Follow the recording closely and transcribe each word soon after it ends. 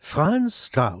Franz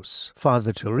Strauss,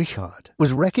 father to Richard,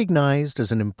 was recognized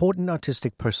as an important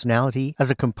artistic personality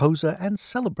as a composer and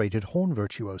celebrated horn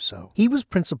virtuoso. He was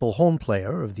principal horn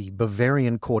player of the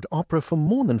Bavarian court opera for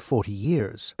more than 40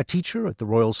 years, a teacher at the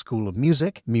Royal School of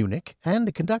Music, Munich, and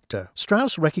a conductor.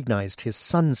 Strauss recognized his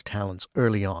son's talents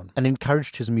early on and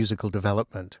encouraged his musical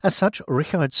development. As such,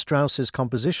 Richard Strauss's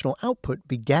compositional output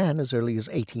began as early as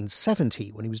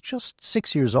 1870, when he was just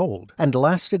 6 years old, and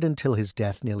lasted until his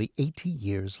death nearly 80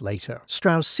 years later.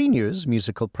 Strauss Sr.'s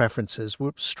musical preferences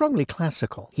were strongly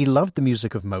classical. He loved the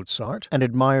music of Mozart and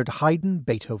admired Haydn,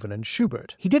 Beethoven, and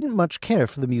Schubert. He didn't much care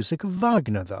for the music of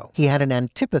Wagner, though. He had an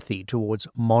antipathy towards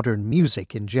modern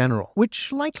music in general,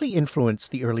 which likely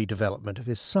influenced the early development of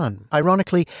his son.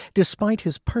 Ironically, despite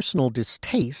his personal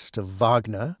distaste of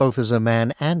Wagner, both as a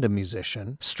man and a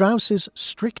musician, Strauss's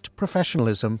strict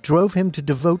professionalism drove him to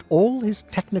devote all his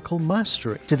technical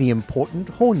mastery to the important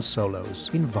horn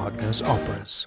solos in Wagner's operas.